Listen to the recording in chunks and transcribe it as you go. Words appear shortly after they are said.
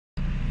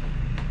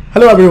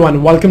Hello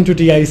everyone, welcome to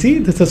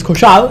TIC. This is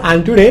Kushal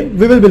and today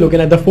we will be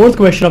looking at the fourth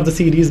question of the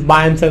series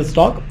buy and sell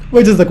stock,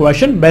 which is the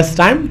question best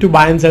time to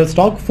buy and sell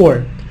stock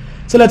for.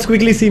 So let's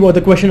quickly see what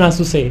the question has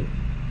to say.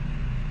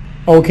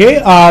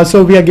 Okay,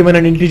 so we are given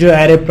an integer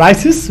array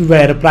prices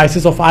where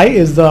prices of I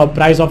is the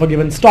price of a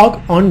given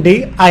stock on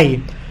day I,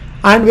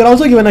 and we are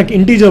also given an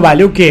integer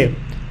value k.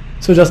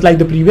 So just like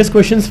the previous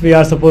questions, we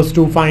are supposed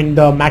to find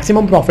the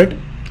maximum profit,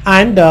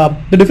 and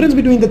the difference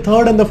between the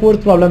third and the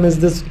fourth problem is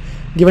this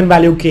given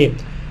value k.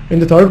 In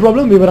the third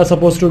problem, we were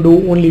supposed to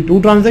do only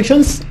 2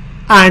 transactions,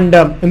 and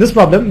in this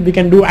problem, we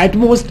can do at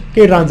most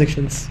k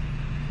transactions.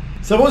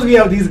 Suppose we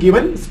have these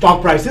given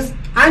stock prices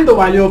and the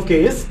value of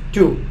k is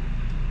 2.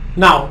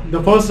 Now,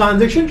 the first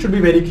transaction should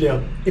be very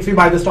clear. If we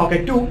buy the stock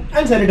at 2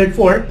 and sell it at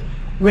 4,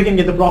 we can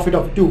get the profit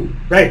of 2,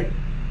 right?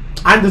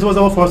 And this was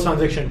our first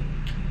transaction.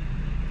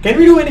 Can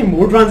we do any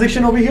more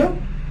transaction over here?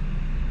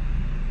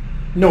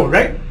 No,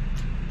 right?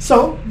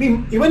 So,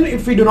 even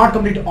if we do not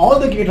complete all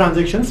the k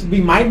transactions,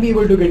 we might be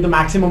able to get the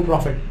maximum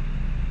profit.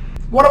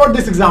 What about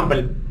this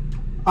example?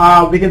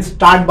 We can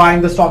start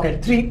buying the stock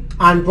at 3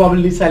 and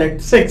probably sell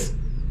it 6.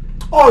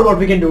 Or what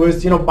we can do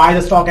is, buy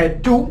the stock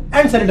at 2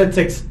 and sell it at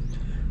 6.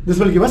 This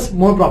will give us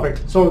more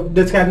profit. So,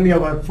 this can be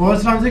our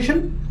first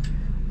transaction.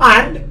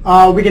 And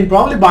we can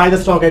probably buy the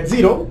stock at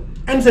 0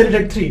 and sell it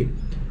at 3,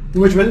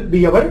 which will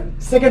be our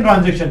second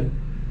transaction.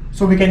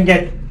 So, we can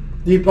get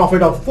the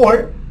profit of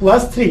 4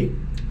 plus 3.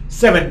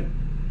 7.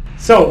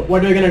 So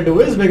what we're going to do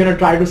is we're going to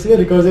try to see a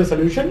recursive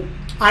solution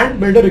and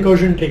build a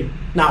recursion tree.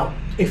 Now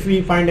if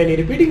we find any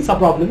repeating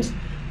subproblems,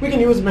 we can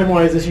use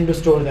memoization to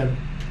store them.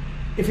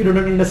 If you don't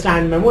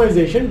understand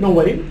memoization, no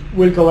worry,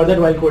 we'll cover that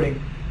while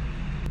coding.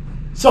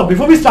 So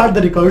before we start the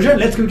recursion,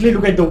 let's quickly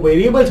look at the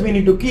variables we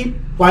need to keep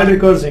while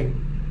recursing.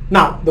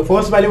 Now the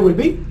first value will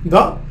be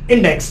the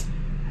index.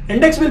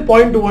 Index will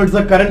point towards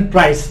the current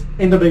price.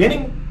 In the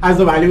beginning, as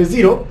the value is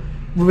 0,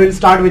 we will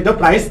start with the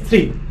price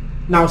 3.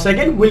 Now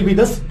second will be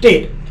the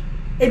state.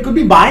 It could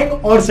be buying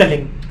or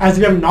selling. As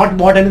we have not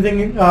bought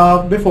anything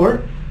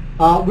before,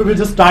 we will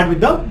just start with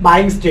the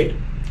buying state.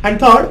 And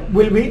third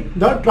will be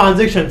the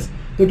transactions.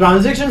 The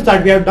transactions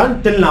that we have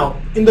done till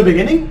now. In the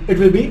beginning, it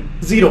will be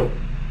 0.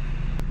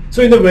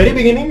 So in the very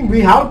beginning, we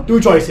have 2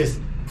 choices,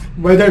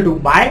 whether to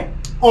buy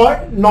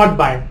or not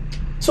buy.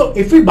 So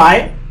if we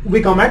buy,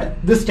 we come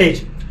at this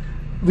stage.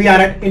 We are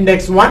at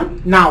index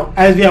 1. Now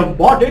as we have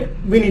bought it,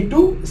 we need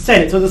to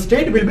sell. So the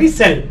state will be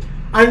sell.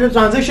 And the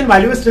transaction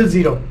value is still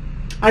 0.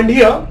 And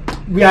here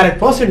we are at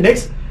first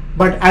index,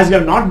 but as we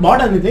have not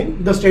bought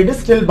anything, the state is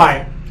still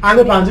buy and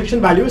the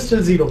transaction value is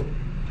still 0.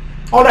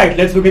 Alright,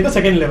 let's look at the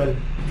second level.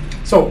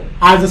 So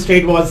as the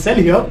state was sell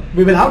here,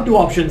 we will have 2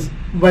 options,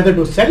 whether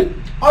to sell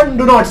or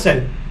do not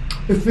sell.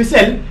 If we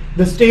sell,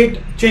 the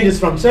state changes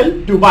from sell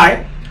to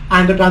buy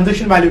and the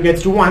transaction value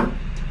gets to 1.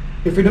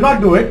 If we do not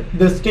do it,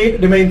 the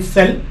state remains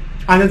sell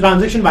and the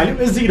transaction value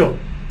is 0.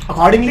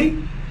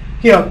 Accordingly,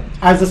 here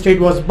as the state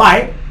was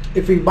buy,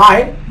 if we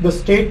buy, the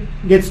state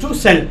gets to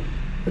sell.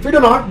 If we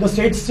do not, the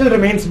state still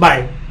remains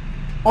buy.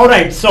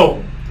 Alright,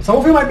 so some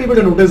of you might be able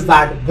to notice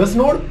that this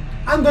node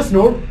and this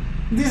node,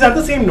 these are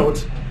the same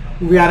nodes.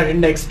 We are at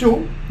index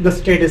 2, the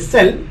state is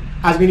sell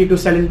as we need to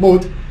sell in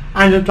both,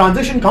 and the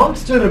transaction count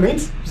still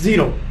remains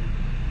 0.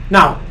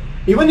 Now,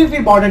 even if we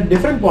bought at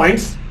different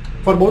points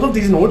for both of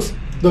these nodes,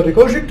 the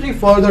recursion tree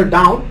further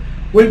down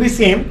will be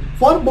same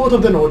for both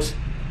of the nodes.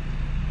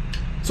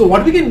 So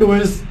what we can do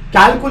is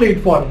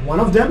calculate for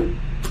one of them,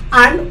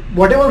 and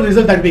whatever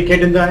result that we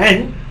get in the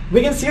end,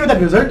 we can save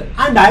that result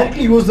and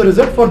directly use the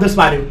result for this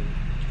value.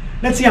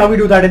 Let's see how we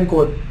do that in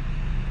code.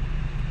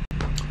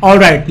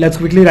 Alright, let's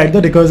quickly write the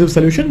recursive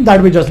solution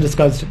that we just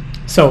discussed.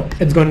 So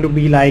it's going to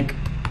be like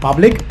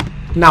public.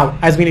 Now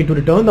as we need to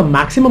return the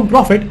maximum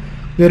profit,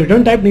 the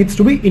return type needs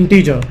to be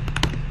integer,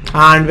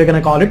 and we're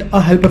going to call it a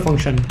helper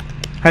function.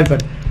 Helper.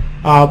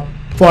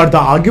 For the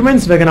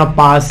arguments, we're going to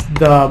pass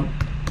the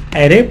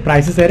array,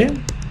 prices array.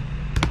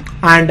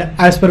 And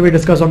as per we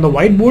discussed on the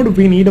whiteboard,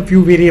 we need a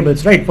few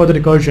variables, right, for the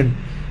recursion.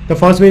 The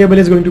first variable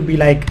is going to be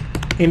like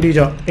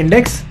integer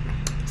index.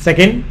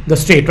 Second, the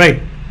state, right,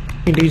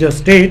 integer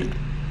state.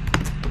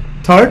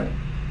 Third,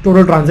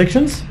 total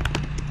transactions.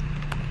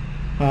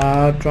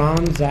 I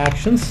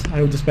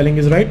hope the spelling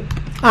is right.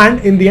 And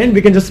in the end,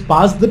 we can just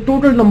pass the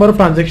total number of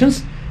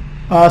transactions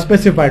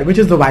specified, which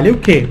is the value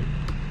k.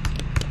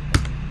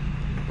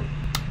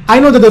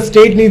 I know that the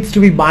state needs to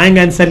be buying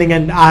and selling,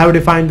 and I have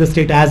defined the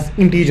state as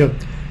integer.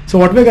 So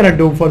what we're going to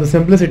do for the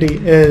simplicity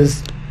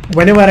is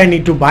whenever I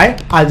need to buy,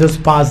 I'll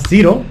just pass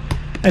 0,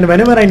 and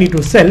whenever I need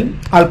to sell,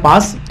 I'll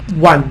pass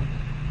 1.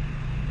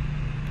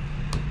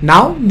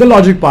 Now the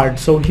logic part.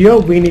 So here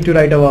we need to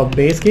write our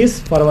base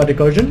case for our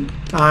recursion,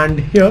 and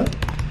here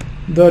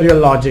the real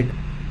logic.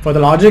 For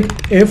the logic,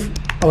 if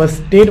our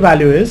state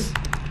value is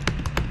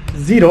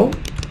 0,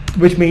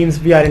 which means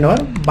we are in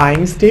our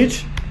buying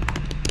stage,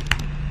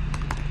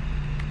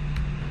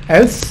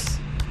 else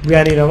we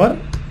are in our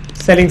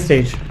selling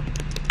stage.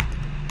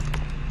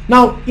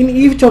 Now in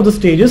each of the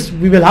stages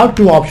we will have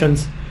 2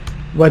 options,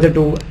 whether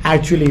to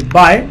actually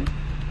buy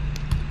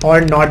or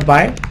not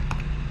buy,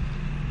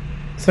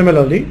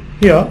 Similarly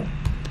here,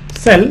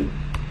 sell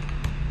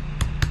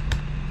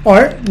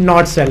or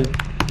not sell.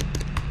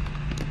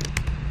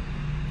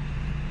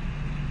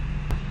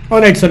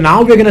 Alright, so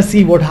now we're gonna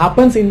see what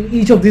happens in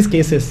each of these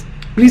cases.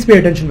 Please pay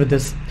attention with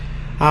this.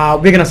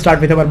 We're gonna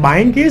start with our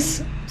buying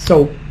case.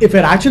 So if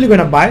we're actually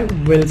gonna buy,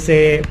 we'll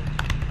say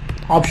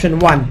option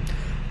 1.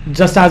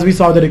 Just as we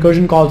saw the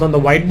recursion calls on the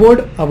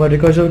whiteboard, our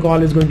recursion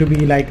call is going to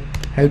be like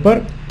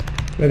helper.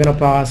 We're gonna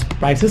pass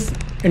prices,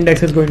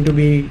 index is going to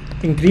be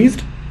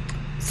increased,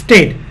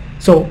 state.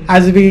 So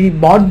as we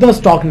bought the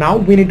stock now,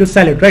 we need to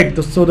sell it,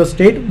 right? So the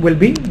state will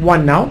be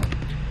 1 now.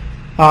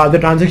 The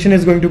transaction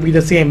is going to be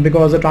the same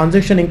because the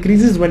transaction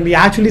increases when we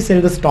actually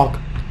sell the stock.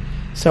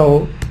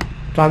 So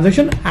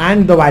transaction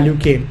and the value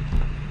K.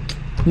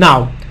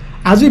 Now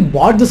as we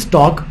bought the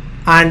stock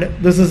and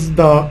this is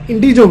the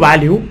integer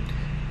value,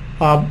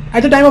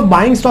 at the time of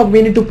buying stock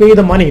we need to pay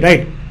the money,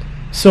 right?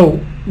 So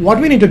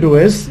what we need to do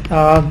is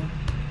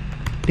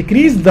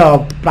decrease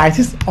the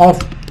prices of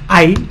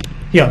I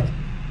here,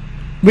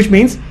 which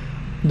means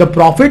the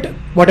profit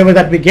whatever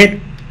that we get,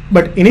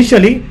 but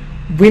initially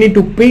we need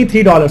to pay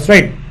 $3,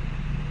 right?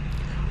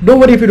 Don't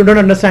worry if you don't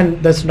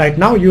understand this right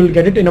now, you will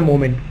get it in a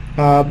moment.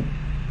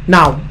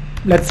 Now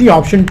let's see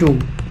option 2.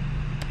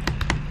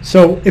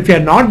 So if you are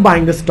not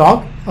buying the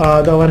stock,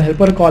 our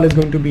helper call is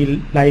going to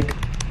be like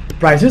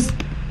prices,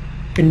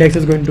 index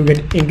is going to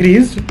get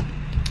increased,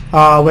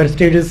 where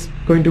state is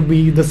going to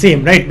be the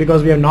same, right?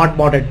 Because we have not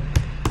bought it.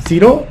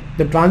 0,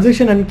 the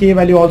transaction and K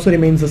value also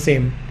remains the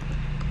same.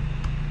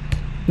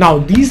 Now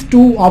these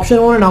two,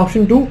 option 1 and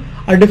option 2,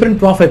 are different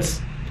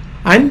profits,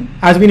 and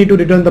as we need to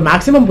return the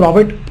maximum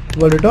profit,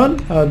 we'll return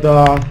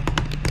the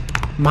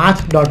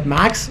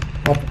math.max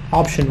of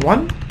option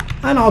 1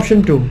 and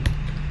option 2.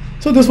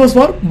 So this was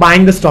for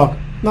buying the stock.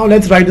 Now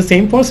let's write the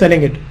same for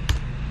selling it.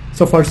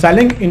 So for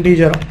selling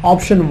integer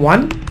option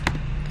 1,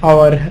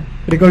 our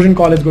recursion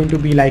call is going to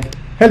be like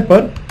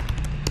helper,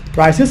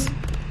 prices,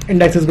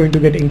 index is going to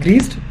get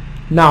increased.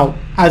 Now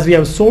as we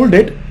have sold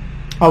it,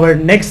 our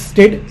next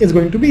state is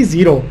going to be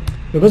 0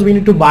 because we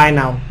need to buy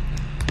now.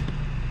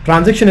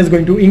 Transaction is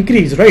going to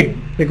increase, right?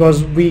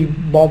 Because we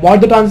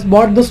bought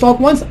the stock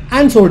once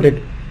and sold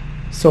it.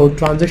 So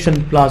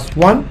transaction plus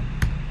 1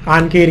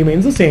 and K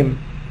remains the same.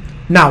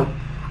 Now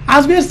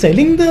as we are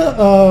selling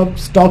the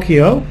stock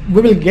here,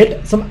 we will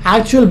get some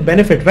actual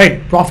benefit,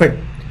 right? Profit.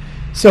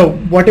 So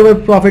whatever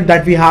profit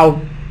that we have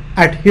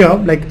at here,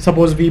 like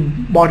suppose we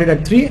bought it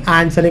at 3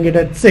 and selling it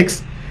at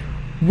 6,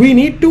 we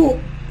need to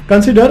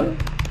consider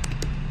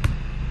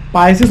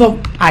prices of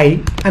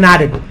I and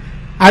add it.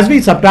 As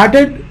we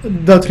subtracted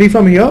the 3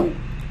 from here,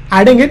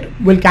 adding it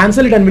will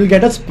cancel it and will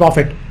get us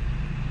profit.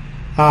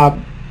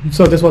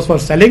 So this was for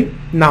selling.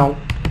 Now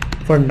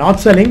for not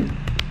selling,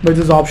 which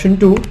is option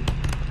 2,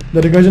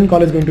 the recursion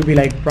call is going to be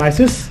like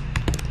prices,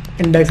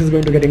 index is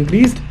going to get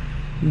increased,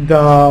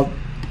 the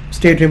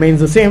state remains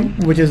the same,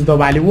 which is the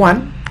value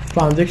 1,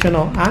 transaction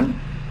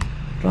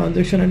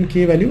and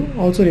K value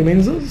also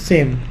remains the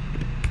same,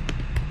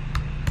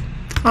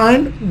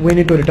 and we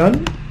need to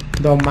return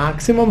the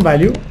maximum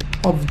value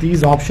of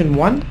these option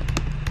 1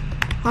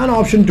 and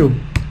option 2.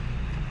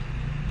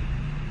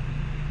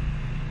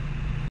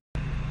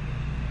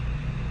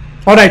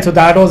 Alright, so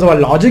that was our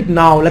logic.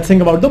 Now let's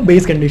think about the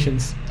base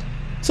conditions.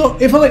 So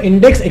if our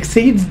index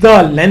exceeds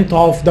the length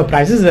of the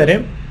prices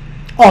array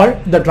or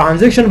the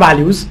transaction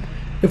values,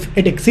 if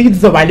it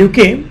exceeds the value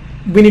K,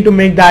 we need to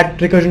make that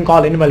recursion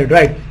call invalid,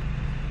 right?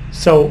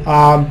 So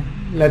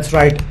let's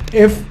write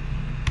if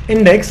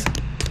index,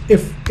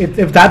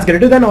 if that's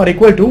greater than or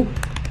equal to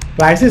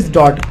prices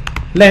dot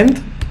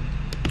length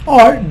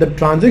or the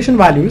transaction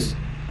values,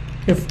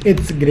 if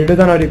it's greater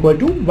than or equal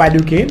to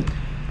value K,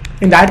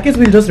 in that case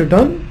we'll just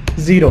return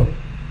 0.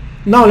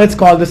 Now let's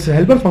call this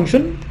helper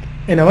function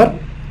in our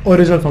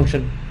original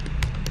function.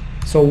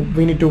 So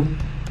we need to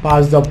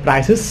pass the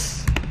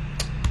prices,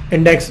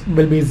 index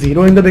will be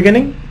 0 in the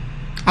beginning.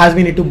 As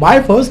we need to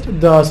buy first,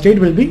 the state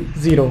will be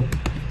 0.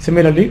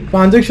 Similarly,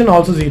 transaction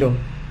also 0,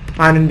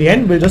 and in the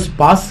end we'll just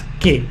pass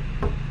K.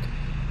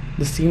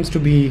 This seems to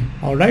be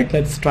alright.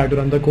 Let's try to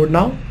run the code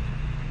now.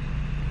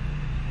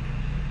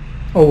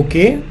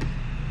 Okay.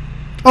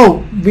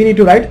 Oh, we need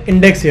to write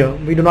index here.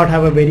 We do not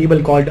have a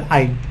variable called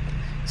I.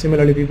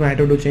 Similarly, we might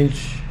have to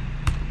change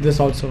this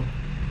also.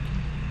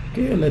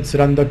 Okay, let's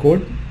run the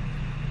code.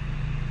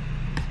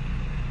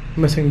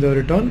 Missing the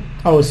return.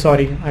 Oh,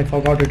 sorry, I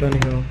forgot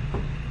returning here.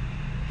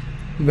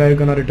 We're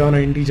gonna return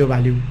an integer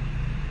value.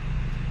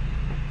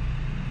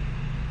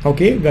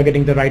 Okay, we're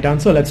getting the right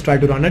answer. Let's try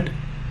to run it.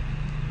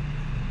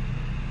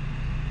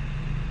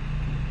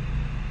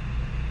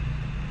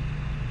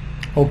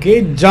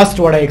 Okay, just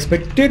what I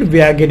expected.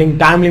 We are getting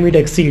time limit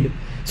exceed.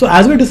 So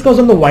as we discussed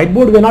on the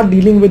whiteboard, we're not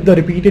dealing with the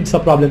repeated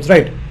subproblems,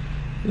 right?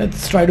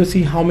 Let's try to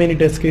see how many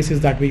test cases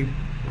that we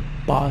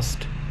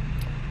passed.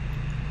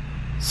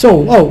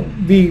 So,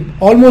 we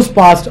almost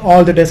passed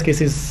all the test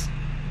cases.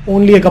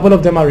 Only a couple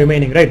of them are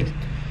remaining, right?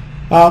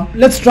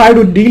 Let's try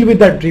to deal with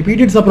that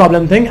repeated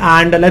subproblem thing,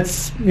 and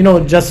let's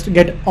just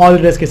get all the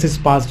test cases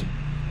passed.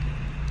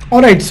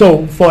 Alright,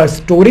 so for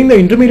storing the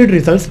intermediate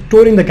results,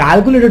 storing the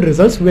calculated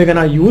results, we're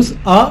gonna use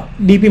a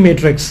DP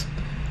matrix.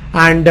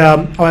 And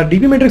our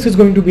DP matrix is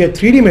going to be a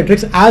 3D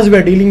matrix, as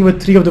we're dealing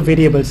with 3 of the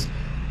variables: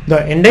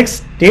 the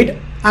index, state,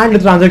 and the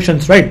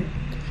transactions, right?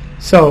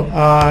 So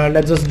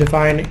let's just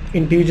define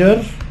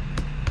integer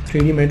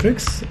 3D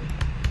matrix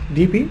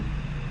DP.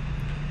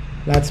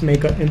 Let's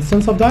make an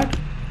instance of that,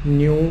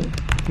 new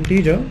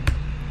integer.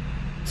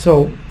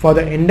 So for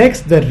the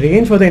index, the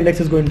range for the index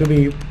is going to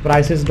be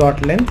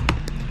prices.length,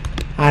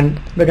 and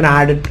we're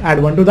gonna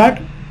add 1 to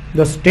that.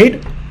 The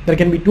state, there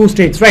can be 2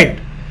 states, right?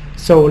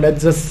 So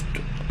let's just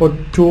put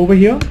 2 over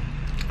here,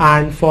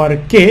 and for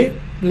k,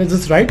 let's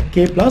just write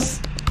k plus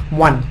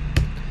 1.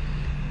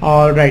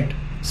 All right,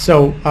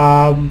 so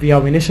we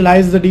have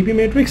initialized the DP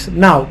matrix.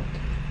 Now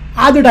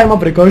at the time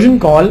of recursion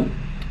call,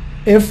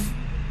 if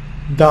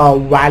the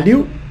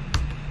value,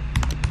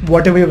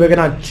 whatever we're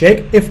gonna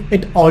check, if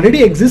it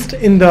already exists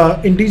in the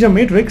integer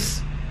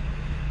matrix,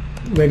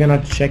 we're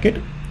gonna check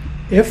it.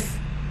 If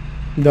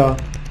the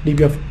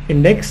DP of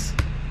index,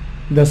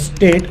 the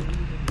state,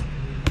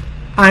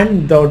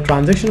 and the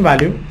transaction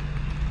value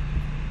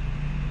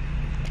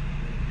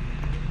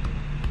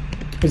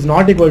is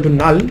not equal to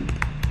null,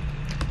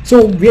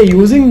 so we are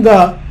using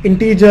the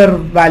integer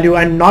value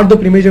and not the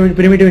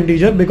primitive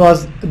integer,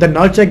 because the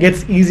null check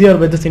gets easier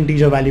with this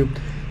integer value.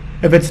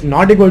 If it's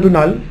not equal to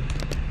null,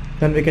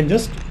 then we can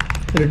just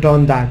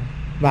return that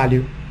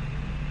value.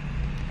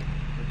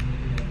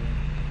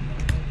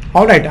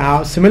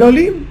 Alright,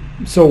 similarly,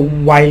 so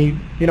while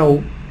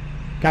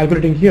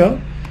calculating here,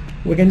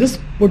 we can just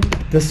put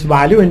this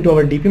value into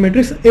our DP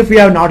matrix if we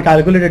have not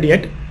calculated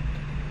yet.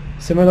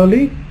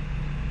 Similarly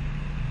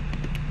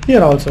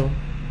here also.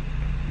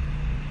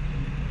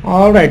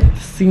 Alright,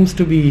 seems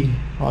to be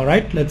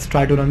alright. Let's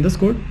try to run this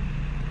code.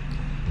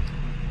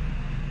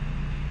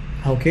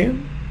 Okay,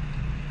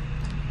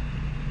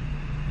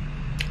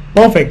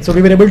 perfect. So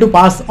we were able to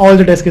pass all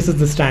the test cases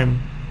this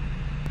time.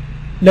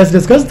 Let's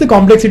discuss the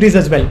complexities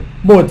as well,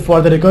 both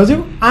for the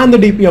recursive and the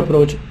DP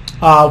approach.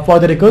 For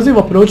the recursive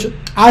approach,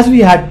 as we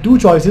had 2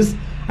 choices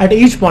at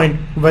each point,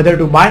 whether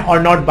to buy or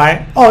not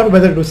buy, or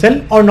whether to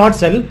sell or not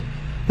sell,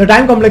 the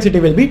time complexity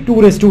will be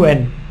 2 raised to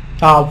n.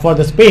 For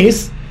the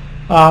space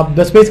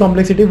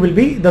complexity will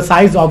be the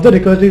size of the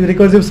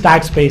recursive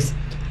stack space,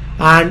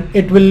 and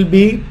it will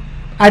be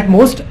at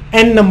most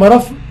n number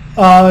of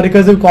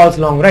recursive calls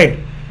long, right?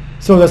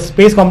 So the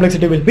space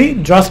complexity will be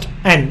just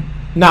n.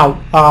 Now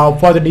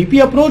for the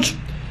DP approach,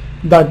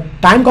 the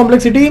time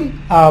complexity,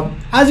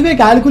 as we are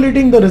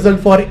calculating the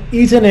result for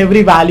each and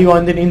every value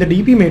in the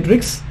DP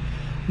matrix,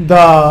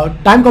 the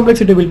time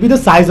complexity will be the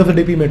size of the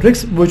DP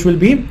matrix, which will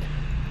be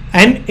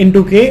n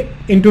into k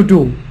into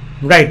 2,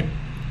 right?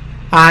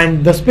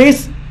 And the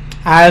space,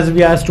 as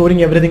we are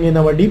storing everything in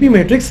our DP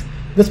matrix,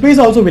 the space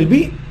also will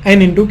be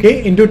n into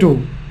k into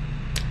 2.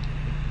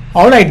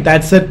 Alright,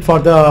 that's it for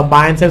the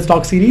buy and sell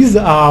stock series.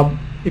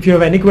 If you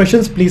have any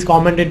questions, please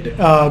comment it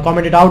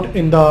out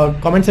in the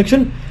comment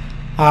section.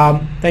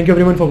 Thank you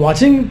everyone for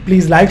watching.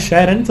 Please like,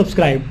 share and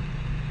subscribe.